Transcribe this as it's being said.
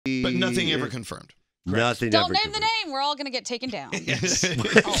But nothing ever confirmed. Nothing Don't ever name confirmed. the name. We're all going to get taken down. So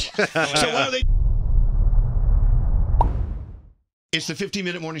what are they? It's the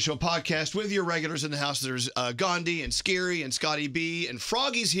 15-Minute Morning Show podcast with your regulars in the house. There's Gandhi and Scary and Scotty B and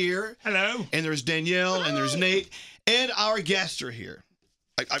Froggy's here. Hello. And there's Danielle and there's Nate and our guests are here.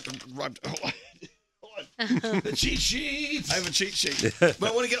 Hold on. The cheat sheets. I have a cheat sheet. But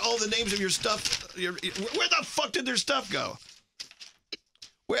I want to get all the names of your stuff. Where the fuck did their stuff go?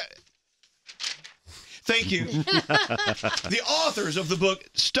 Where? Thank you. The authors of the book,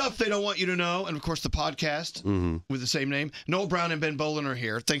 Stuff They Don't Want You to Know, and of course the podcast with the same name. Noel Brown and Ben Bolin are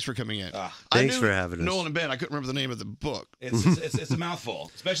here. Thanks for coming in. Thanks for having us. Noel and Ben, I couldn't remember the name of the book. It's a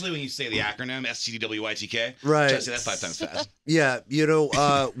mouthful, especially when you say the acronym STDWYTK. Right. Try to say that 5 times fast. Yeah,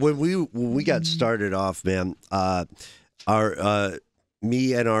 when we got started off, man,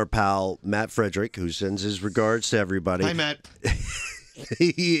 me and our pal Matt Frederick, who sends his regards to everybody. Hi, Matt.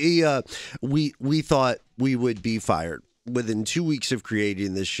 We thought we would be fired within 2 weeks of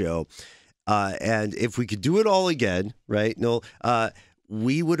creating this show, and if we could do it all again, right? No,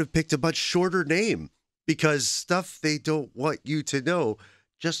 we would have picked a much shorter name because Stuff They Don't Want You to Know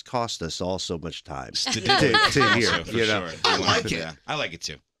just cost us all so much time to hear. Sure. I like it. Yeah, I like it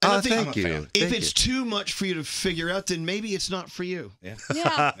too. And I Oh, think thank you. If Thank it's too much for you to figure out, then maybe it's not for you. Yeah.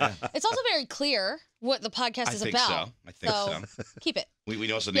 Yeah. It's also very clear what the podcast is about. I think so. Keep it.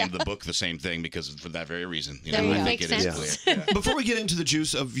 We also named the book the same thing because for that very reason. There you I go. think Makes it is sense. clear. Yeah. Before we get into the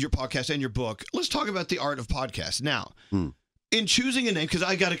juice of your podcast and your book, let's talk about the art of podcasts. Now, in choosing a name, because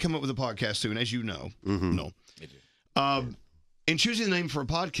I got to come up with a podcast soon, as you know. No. In choosing the name for a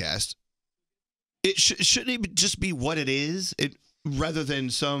podcast, it shouldn't it just be what it is, rather than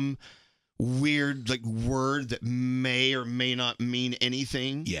some weird word that may or may not mean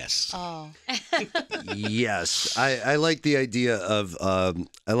anything. Yes. Oh. Yes, I like the idea of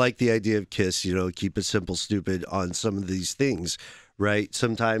KISS. Keep it simple, stupid on some of these things, right?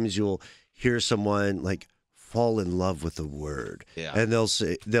 Sometimes you'll hear someone fall in love with a word, and they'll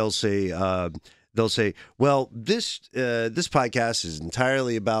say, well, this podcast is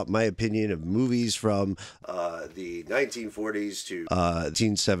entirely about my opinion of movies from the 1940s to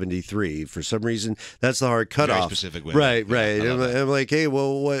 1973. For some reason, that's the hard cutoff. Very specific way. Right. Yeah, I'm like, hey,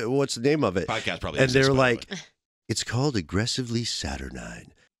 well, what's the name of it? Podcast probably. And exists, they're by the like, way. it's called Aggressively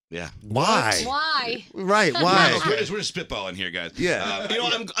Saturnine. Yeah. Why? Why? Right, why? We're just spitballing here, guys. Yeah.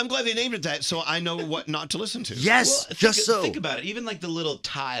 I'm glad they named it that, so I know what not to listen to. Yes, Think about it. Even the little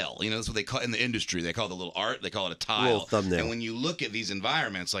tile, that's what they call in the industry. They call it the little art. They call it a tile. Little thumbnail. And when you look at these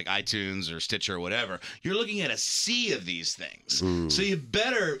environments like iTunes or Stitcher or whatever, you're looking at a sea of these things. So you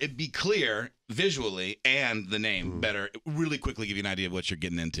better be clear visually and the name better really quickly give you an idea of what you're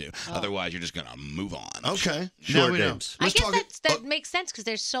getting into. Otherwise, you're just going to move on. Okay. Short now we know. names. I guess that makes sense because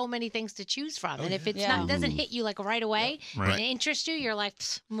there's so many things to choose from. And if it's not doesn't hit you right away and it interests you, you're like,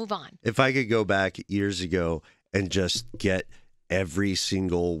 move on. If I could go back years ago and just get every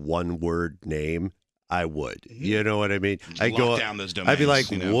single one-word name, I would. You know what I mean? I'd go down those domains. I'd be like,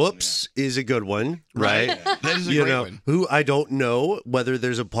 whoops is a good one, right? That is a great one. Who I don't know whether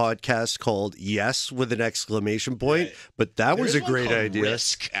there's a podcast called Yes with an exclamation point, but that was a great idea.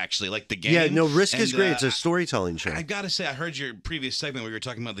 Risk, actually, like the game. Yeah, no, Risk is great. It's a storytelling show. I got to say, I heard your previous segment where you were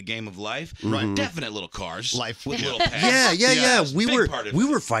talking about the game of life. Right. Definite little cars. Life with little Yeah. pads. It's a We big part of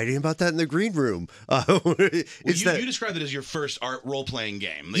were it. fighting about that in the green room. You described it as your first role-playing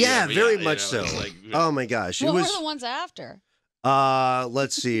game. Yeah, very much so. Oh my gosh, What were the ones after?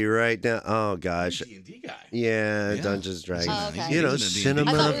 Let's see right now. Oh gosh, D&D guy. Yeah, Dungeons and Dragons. Oh, okay. You know, He's in a D&D.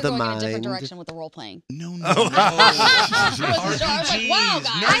 cinema I thought of we the were going in a mind. different direction with the role playing. No. I was like, wow,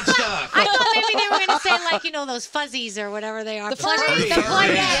 guys. Nerd stuff. I thought maybe they were going to say those fuzzies or whatever they are. The furries. The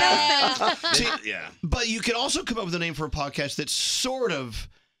Furries. furries. See, but you could also come up with a name for a podcast that's sort of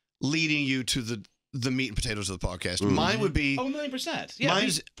leading you to the meat and potatoes of the podcast. Mine would be. Oh, 1,000,000%. Yeah,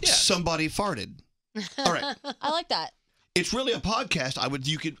 mine's Somebody Farted. All right. I like that. It's really a podcast.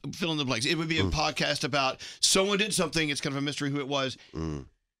 You could fill in the blanks. It would be a podcast about someone did something. It's kind of a mystery who it was.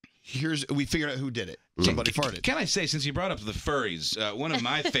 We figured out who did it. Somebody farted. Can I say, since you brought up the furries, one of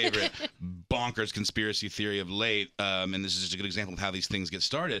my favorite bonkers conspiracy theory of late, and this is just a good example of how these things get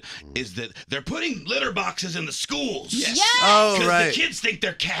started, is that they're putting litter boxes in the schools. Yes. Oh, Because right. the kids think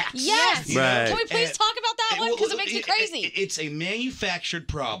they're cats. Yes. You know? Right. Can we please talk about that one? Because it makes me crazy. It's a manufactured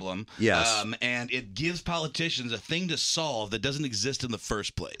problem. Yes. And it gives politicians a thing to solve that doesn't exist in the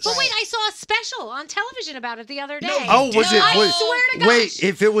first place. But wait, I saw a special on television about it the other day. Oh, was it? I Wait, swear to gosh. wait,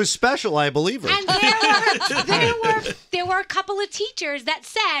 if it was special, I believe her. And there were a couple of teachers that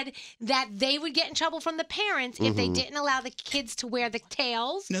said that they would get in trouble from the parents if they didn't allow the kids to wear the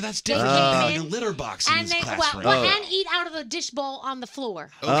tails. No, that's They different came than having in a litter box in and this they classroom. and eat out of the dish bowl on the floor.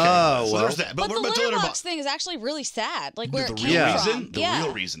 Okay. Oh, So well. there's that. But what the about litter box thing is actually really sad. Like where the it real came Yeah. from. reason? The yeah.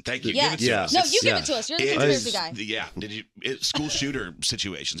 real reason. Thank you. Yes. Give it to Yeah. us. No, It's- you give it to us. You're the It conspiracy is- guy. Yeah. School shooter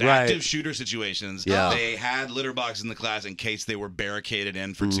situations, Right. active shooter situations. Yeah. They had litter boxes in the class in case they were barricaded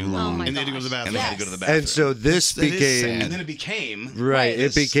in for too Oh long. my And they had to go to the gosh. bathroom. And they had to go to the bathroom. And so this That is became sad. And then it became right.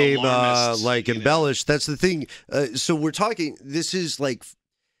 It this became alarmist, like you know. embellished. That's the thing. So we're talking. This is like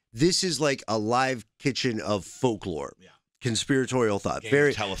a live kitchen of folklore. Yeah. Conspiratorial thought. Game of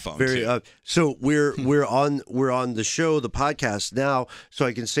Very telephone, Very. too. So we're on the show, the podcast now, so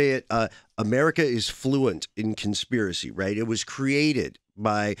I can say it. America is fluent in conspiracy. Right. It was created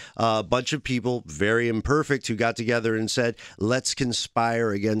by a bunch of people, very imperfect, who got together and said, let's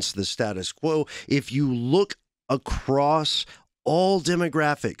conspire against the status quo. If you look across all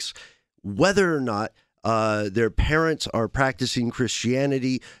demographics, whether or not their parents are practicing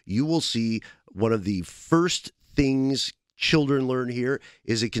Christianity, you will see one of the first things children learn here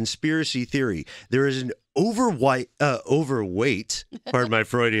is a conspiracy theory. There is an overweight, pardon my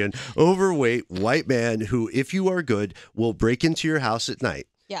Freudian, overweight white man who, if you are good, will break into your house at night.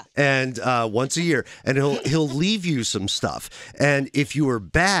 Yeah. And once a year, and he'll leave you some stuff. And if you are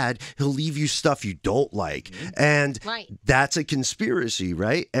bad, he'll leave you stuff you don't like. And Right. that's a conspiracy,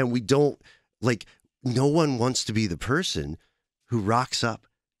 right? And we don't no one wants to be the person who rocks up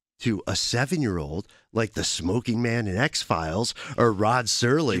to a 7-year-old like the smoking man in X-Files or Rod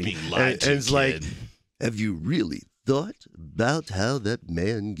Serling. You're being lied to, and it's like, kid. have you really thought about how that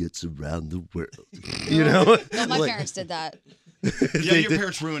man gets around the world? You know? No, my Like- parents did that. Yeah, your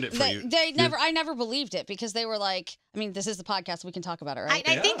parents ruined it for you. I never believed it because they were like, I mean, this is the podcast, we can talk about it, right?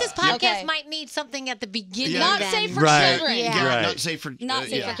 I think this podcast Okay. might need something at the beginning. Yeah. Not then. safe for Right. children. Yeah. Right. Not safe for Not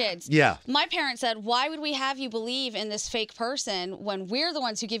safe yeah. for kids. Yeah. My parents said, why would we have you believe in this fake person when we're the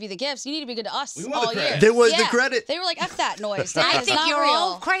ones who give you the gifts? You need to be good to us We want all the year. credit. They want the credit. They were like, F that noise. That I is think not you're real.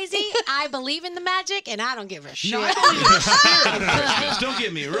 all crazy. I believe in the magic, and I don't give a shit. No, I believe in the spirit of Christmas. Don't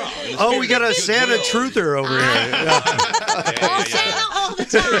get me wrong. The Oh, we spirit got a of Santa goodwill. truther over here. All Santa all the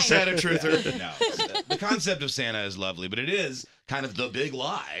time. Santa truther. No, the concept of Santa is lovely, but it is kind of the big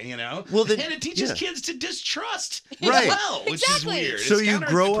lie, you know. Well, then- and it teaches yeah. kids to distrust Right. as well, which Exactly. is weird. So It's you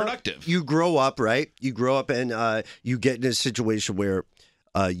grow up, counterproductive. you grow up, right? You grow up and you get in a situation where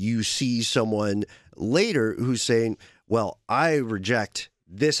you see someone later who's saying, well, I reject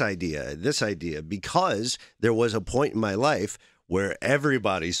this idea, because there was a point in my life where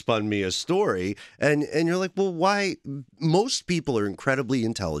everybody spun me a story, and you're like, well, why? Most people are incredibly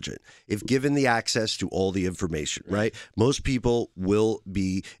intelligent if given the access to all the information, right? Most people will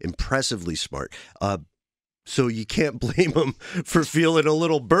be impressively smart. So you can't blame them for feeling a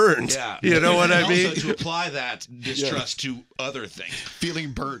little burned. Yeah. You know what And I mean? Also to apply that distrust to other things.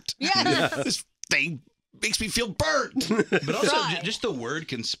 Feeling burnt. Yeah. This thing makes me feel burnt. But also, Right. just the word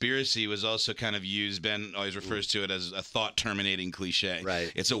conspiracy was also kind of used. Ben always refers to it as a thought terminating cliche.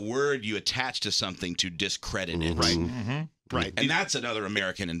 Right. It's a word you attach to something to discredit it. Right. Mm-hmm. Right. And that's another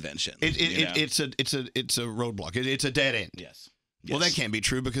American invention. It's a roadblock. It's a dead end. Yes. Well, that Yes. can't be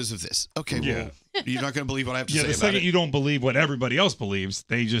true because of this. Okay, Yeah. well, you're not going to believe what I have to Yeah, say the about second it. you don't believe what everybody else believes,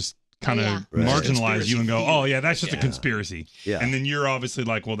 they just kind of Yeah. Right. marginalize you and go, Conspiracy oh, yeah, that's just theory. a conspiracy. Yeah. And then you're obviously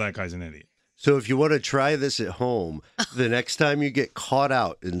like, well, that guy's an idiot. So if you want to try this at home, the next time you get caught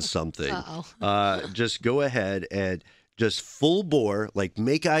out in something, just go ahead and just full bore, like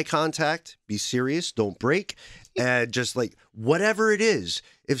make eye contact, be serious, don't break, and just like whatever it is.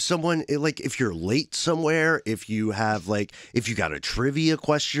 If someone if you're late somewhere, if you got a trivia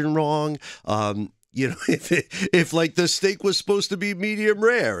question wrong, you know, if like the steak was supposed to be medium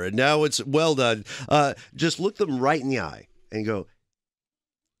rare and now it's well done, just look them right in the eye and go,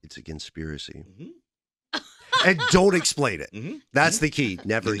 it's a conspiracy. And don't explain it. Mhm. That's the key.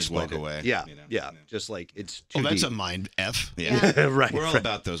 Never Then just explain walk it. away, Yeah, you know, yeah. yeah. Just like it's too Oh, that's deep. a mind F. Yeah. right. We're all right.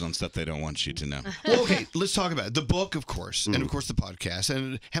 about those on stuff they don't want you to know. Well, okay, let's talk about it. The book, of course, and of course the podcast.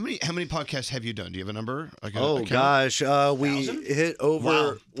 And how many podcasts have you done? Do you have a number? Like Oh a count? gosh, we 1,000? hit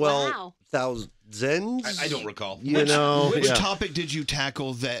over Wow. thousands. I don't recall. You know, Which yeah. topic did you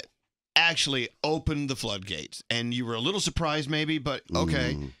tackle that actually opened the floodgates? And you were a little surprised, maybe, but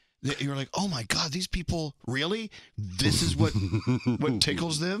okay. That you were like, oh my God, these people really? This is what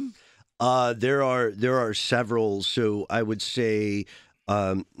tickles them? There are several. So I would say,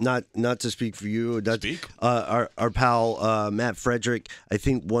 not to speak for you, Speak. our pal Matt Frederick. I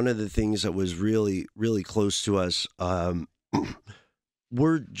think one of the things that was really close to us.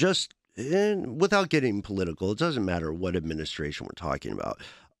 We're just without getting political. It doesn't matter what administration we're talking about.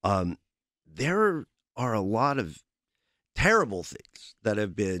 there are a lot of terrible things that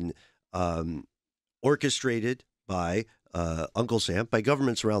have been orchestrated by Uncle Sam, by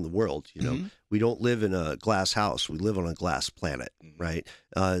governments around the world. You know, we don't live in a glass house; we live on a glass planet, right?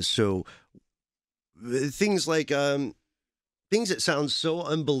 So things like things that sound so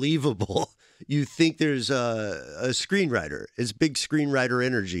unbelievable. You think there's a screenwriter. It's big screenwriter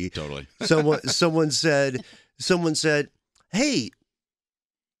energy. Totally. Someone said, "Hey,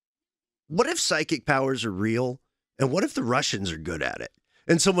 what if psychic powers are real? And what if the Russians are good at it?"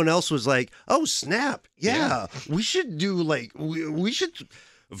 And someone else was like, "Oh, snap. Yeah. We should do like, we should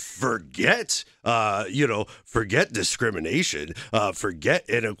forget, forget discrimination, forget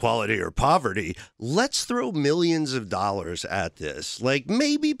inequality or poverty. Let's throw millions of dollars at this. Like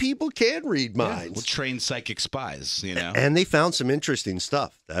maybe people can read minds." We'll train psychic spies, you know. And they found some interesting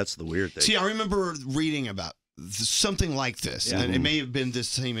stuff. That's the weird thing. See, I remember reading about something like this, and it may have been this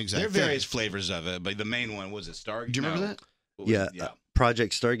same exact There are thing. various flavors of it, but the main one was it Stargate. Do you remember that? Yeah.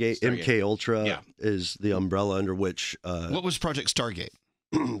 Project Stargate, MK Ultra Yeah. is the umbrella under which What was Project Stargate?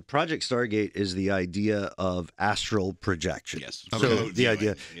 Project Stargate is the idea of astral projection. Yes. So Remote the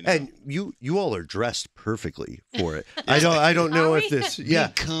idea, viewing, you know. and you all are dressed perfectly for it. I don't know Are if we? this. Being Yeah,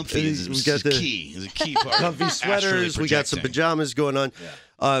 comfy is we got the key. Is a key part. comfy of sweaters. We got some projecting. pajamas going on.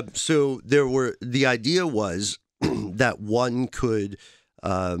 So the idea was that one could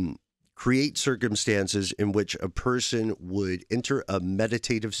create circumstances in which a person would enter a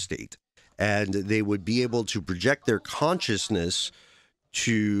meditative state, and they would be able to project their consciousness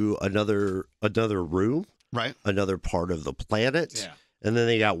to another room, Right. another part of the planet. Yeah. And then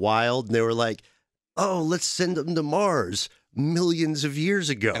they got wild and they were like, "Oh, let's send them to Mars millions of years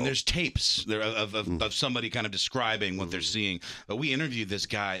ago." And there's tapes there of somebody kind of describing what they're seeing. But we interviewed this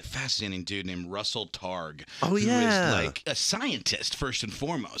guy, fascinating dude named Russell Targ. Oh, who yeah. is like a scientist first and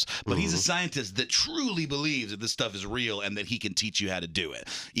foremost. But he's a scientist that truly believes that this stuff is real and that he can teach you how to do it.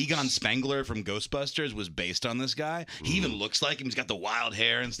 Egon Spengler from Ghostbusters was based on this guy. He even looks like him. He's got the wild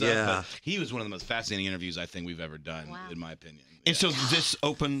hair and stuff. Yeah. But he was one of the most fascinating interviews I think we've ever done, in my opinion. And so this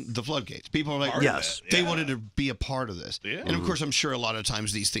opened the floodgates. People are like, Part of yes, it, they yeah. wanted to be a part of this. Yeah. And of course, I'm sure a lot of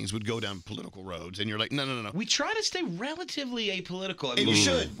times these things would go down political roads, and you're like, no. We try to stay relatively apolitical. I And you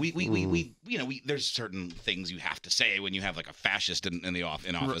should. There's certain things you have to say when you have like a fascist in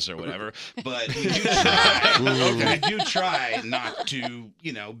office or whatever. But we do try. We do try not to,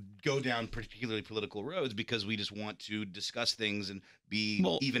 go down particularly political roads because we just want to discuss things and be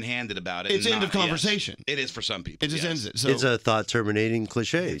even-handed about it. It's and end of conversation. It is for some people. It just yes. ends it. So it's a thought-terminating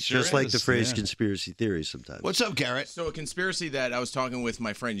cliche, It sure just like the is, phrase yeah. conspiracy theory sometimes. what's up, Garrett? So a conspiracy that I was talking with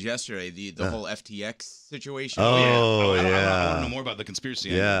my friends yesterday, the whole FTX situation. Oh, I want to yeah. know more about the conspiracy.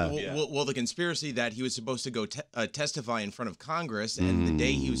 Yeah. Well, the conspiracy that he was supposed to go testify in front of Congress, and the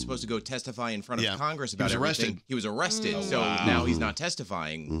day he was supposed to go testify in front of Congress about was everything, arrested. he was arrested. So now he's not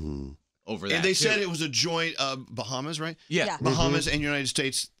testifying over that. And they too. said it was a joint Bahamas, right? Yeah. Bahamas and United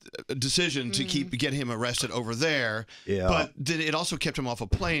States decision to get him arrested over there. Yeah. But it also kept him off a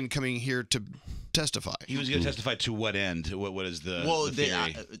plane coming here to testify. He was going to testify to what end? What is the the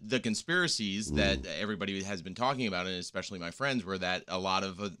theory? The conspiracies that everybody has been talking about, and especially my friends, were that a lot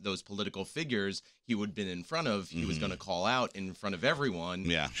of those political figures he would have been in front of, he was going to call out in front of everyone.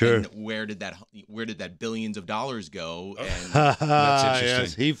 Yeah. Sure. And where did that billions of dollars go? And That's interesting.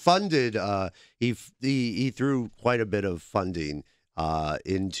 Yes, he funded. He threw quite a bit of funding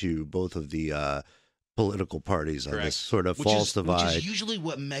into both of the political parties on this sort of false divide. Which is usually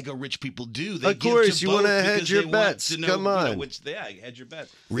what mega rich people do. They Of give course, to you wanna both hedge because your they want bets. to know, Come on. hedge your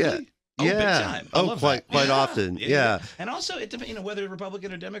bets. Really? Oh, yeah. big time. I love quite that. often. Yeah. And also, it depends. Whether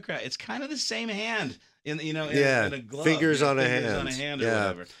Republican or Democrat, it's kind of the same hand. In a glove. Fingers on a fingers hand. on a hand or Yeah.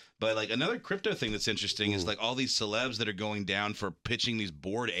 whatever. But like another crypto thing that's interesting is like all these celebs that are going down for pitching these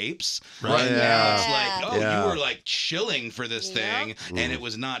bored apes. Right. And now it's Yeah. like, Yeah. you were like shilling for this Yep. thing, and it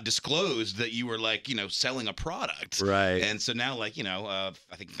was not disclosed that you were like, selling a product. Right. And so now, like, I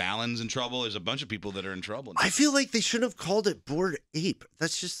think Fallon's in trouble. There's a bunch of people that are in trouble. I feel like they should have called it Bored Ape.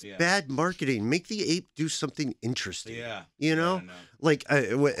 That's just Yeah. bad marketing. Make the ape do something interesting. Yeah. You know? I don't know. Like,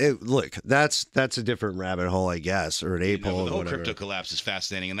 look, that's a different rabbit hole, I guess, or an ape hole. The or whole whatever. crypto collapse is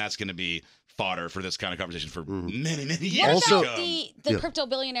fascinating, and that's going to be fodder for this kind of conversation for many, many What years Also- to about come. the crypto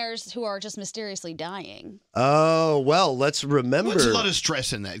billionaires who are just mysteriously dying? Oh, well, let's remember. There's a lot of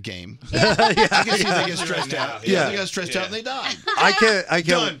stress in that game. I can see they get stressed out. Yeah. They got stressed out and they died. I can't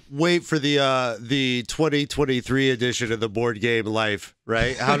Done. wait for the 2023 edition of the board game life,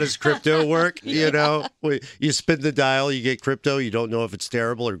 right? How does crypto work? You know, you spin the dial, you get crypto. You don't know if it's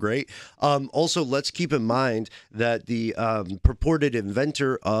terrible or great. Also, let's keep in mind that the purported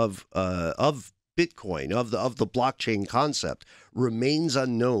inventor of Bitcoin, of the blockchain concept, remains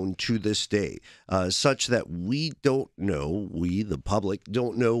unknown to this day, such that we, the public,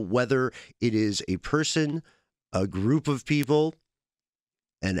 don't know whether it is a person, a group of people,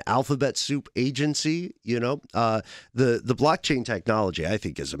 an alphabet soup agency. The blockchain technology, I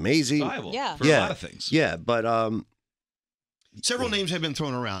think, is amazing. Viable for a lot of things. Yeah, but several names have been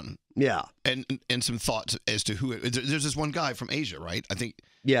thrown around. Yeah, and some thoughts as to who. There's this one guy from Asia, right? I think.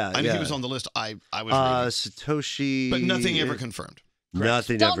 Yeah, I mean, he was on the list. I was reading. Satoshi, but nothing ever confirmed.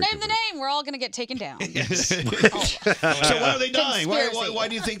 Nothing. Don't ever name confirmed. the name. We're all going to get taken down. So why are they dying? Conspiracy. Why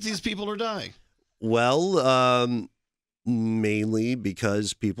do you think these people are dying? Well, mainly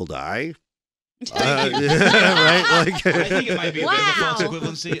because people die. Right? Like, I think it might be a bit of a Wow. false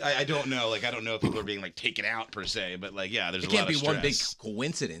equivalency. I don't know. Like, I don't know if people are being like taken out per se, but like, yeah, there's It a lot can't be of stress. one big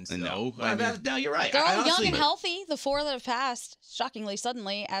coincidence, No, though. no, you're right. They're I all honestly- young and healthy. The 4 that have passed, shockingly,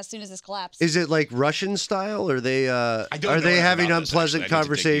 suddenly, as soon as this collapsed. is it like Russian style? Are they don't know are they enough having about this, unpleasant actually. I need to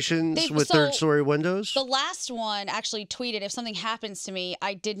dig conversations deeper. with So, third-story windows? The last one actually tweeted, "If something happens to me,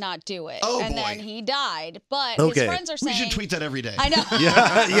 I did not do it." Oh, and boy. then he died. But Okay. his friends are We saying, should tweet that every day. I know.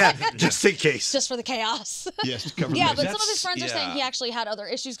 yeah, just in case. Just for the chaos. Yes, to cover the Yeah, bases. but some of his friends are saying yeah. he actually had other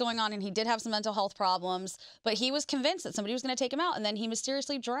issues going on and he did have some mental health problems, but he was convinced that somebody was going to take him out and then he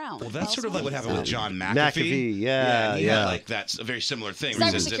mysteriously drowned. Well, that's sort of like what happened with John McAfee. McAfee, yeah, and he yeah. had, like, that's a very similar thing. where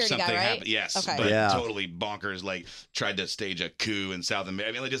he says if Cybersecurity something guy, right? happened, yes, Okay. but Yeah. totally bonkers. Like, tried to stage a coup in South America.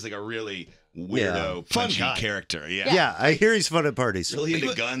 I mean, like, just like a really weirdo, Fun punchy guy. character. Yeah, I hear he's fun at parties. Really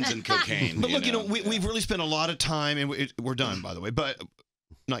into guns and cocaine. But look, we've really spent a lot of time, and we're done, by the way, but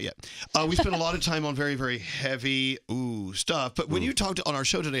not yet. We spent a lot of time on very, very heavy stuff. But when you talked on our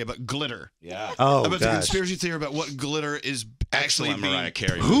show today about glitter, Yeah. Oh, about the gosh. conspiracy theory about what glitter is actually Excellent being, Mariah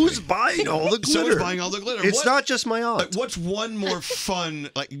Carey. Who's buying all the glitter? someone's buying all the glitter. It's What- not just my aunt. Like, what's one more fun,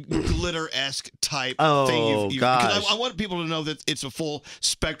 like glitter-esque type Oh, thing? 'cause gosh. I want people to know that it's a full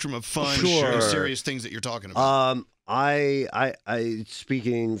spectrum of fun, Sure. and serious things that you're talking about. I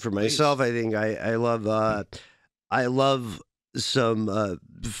speaking for myself, I think I love some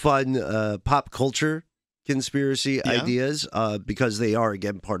fun pop culture conspiracy ideas because they are,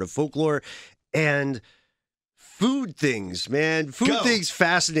 again, part of folklore and food things, man. Food Go. things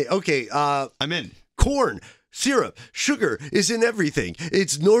fascinate. Okay, I'm in. corn, syrup, sugar is in everything.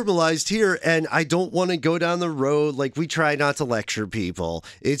 It's normalized here, and I don't want to go down the road. Like, we try not to lecture people.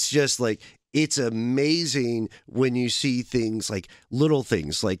 It's just like, it's amazing when you see things like little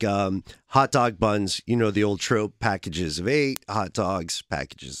things like hot dog buns, the old trope, packages of 8, hot dogs,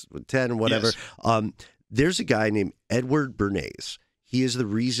 packages with 10 or whatever. Yes. There's a guy named Edward Bernays. He is the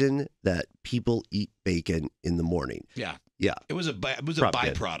reason that people eat bacon in the morning. Yeah. Yeah. It was a Propaganda.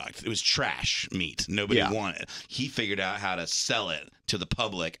 byproduct. It was trash meat. Nobody wanted it. He figured out how to sell it to the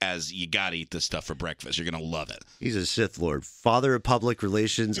public as you got to eat this stuff for breakfast. You're going to love it. He's a Sith Lord, father of public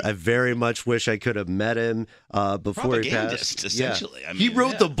relations. I very much wish I could have met him before he passed. Propagandist, essentially. I He mean,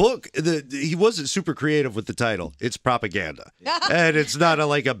 wrote yeah. the book. He wasn't super creative with the title. It's propaganda, and it's not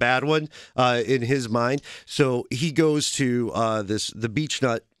like a bad one in his mind. So he goes to the beech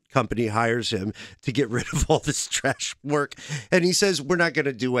nut company, hires him to get rid of all this trash work, and he says, "We're not going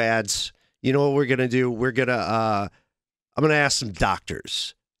to do ads. You know what we're going to do? We're going to I'm going to ask some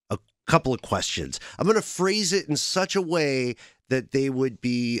doctors a couple of questions. I'm going to phrase it in such a way that they would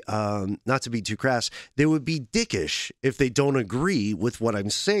be, not to be too crass, they would be dickish if they don't agree with what I'm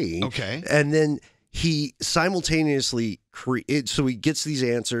saying." Okay. And then he simultaneously so he gets these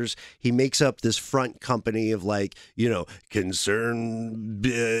answers. He makes up this front company of concerned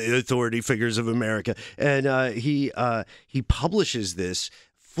authority figures of America. And he publishes this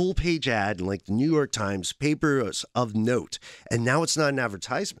full-page ad in the New York Times, papers of note. And now it's not an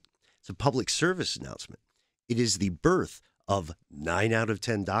advertisement. It's a public service announcement. It is the birth of 9 out of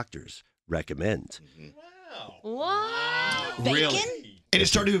 10 doctors recommend. What? Bacon? Really? And it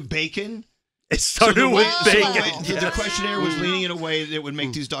started with bacon? It started with Wow. bacon. The questionnaire was leaning in a way that would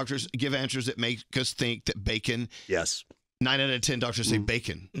make these doctors give answers that make us think that bacon. Yes. 9 out of 10 doctors say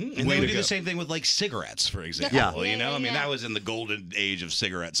bacon. And Way they to would do go. the same thing with cigarettes, for example. Yeah. You know, I mean, Yeah. that was in the golden age of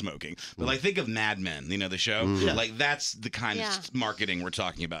cigarette smoking. But think of Mad Men, the show. Like that's the kind of marketing we're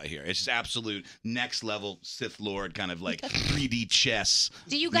talking about here. It's just absolute next level Sith Lord kind of 3D chess.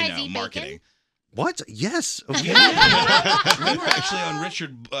 Do you guys eat marketing. bacon? What? Yes. Okay. We were actually on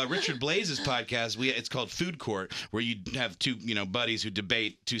Richard Blaze's podcast. It's called Food Court, where you have two buddies who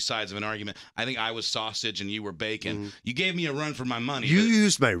debate two sides of an argument. I think I was sausage and you were bacon. You gave me a run for my money. You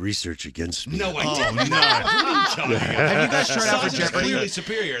used my research against me. No, I did not. Have you guys tried out for Sausage is Jeopardy? clearly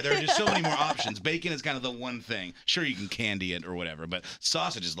superior. There are just so many more options. Bacon is kind of the one thing. Sure, you can candy it or whatever, but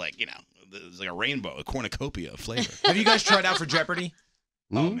sausage is like it's like a rainbow, a cornucopia of flavor. Have you guys tried out for Jeopardy?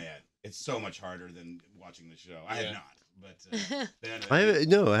 Oh man, it's so much harder than watching the show. I have not, but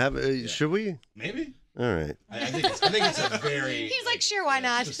I have. Should we? Maybe. All right. I think it's a very. He's like, sure, why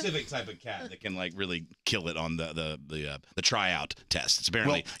not? Specific type of cat that can really kill it on the tryout test. It's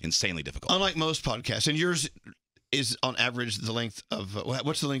apparently insanely difficult. Unlike most podcasts, and yours is on average the length of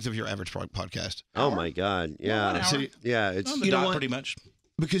what's the length of your average podcast? Oh my God! Yeah. It's On the dot, pretty much.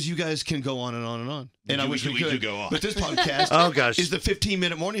 Because you guys can go on and on and on. And I wish we do could go on. But this podcast oh gosh, is the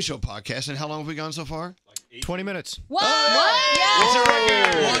 15-minute morning show podcast. And how long have we gone so far? 20 minutes. What? It's a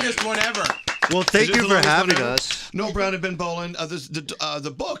record. Longest one ever. Well, thank you for having us. Noel Brown and Ben Bolin.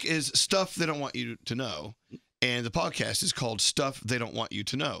 The book is Stuff They Don't Want You to Know. And the podcast is called Stuff They Don't Want You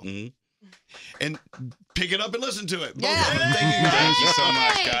to Know. Mm-hmm. And pick it up and listen to it. Yeah. Thank you guys. Thank you so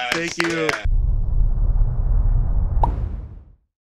much, guys. Thank you. Yeah.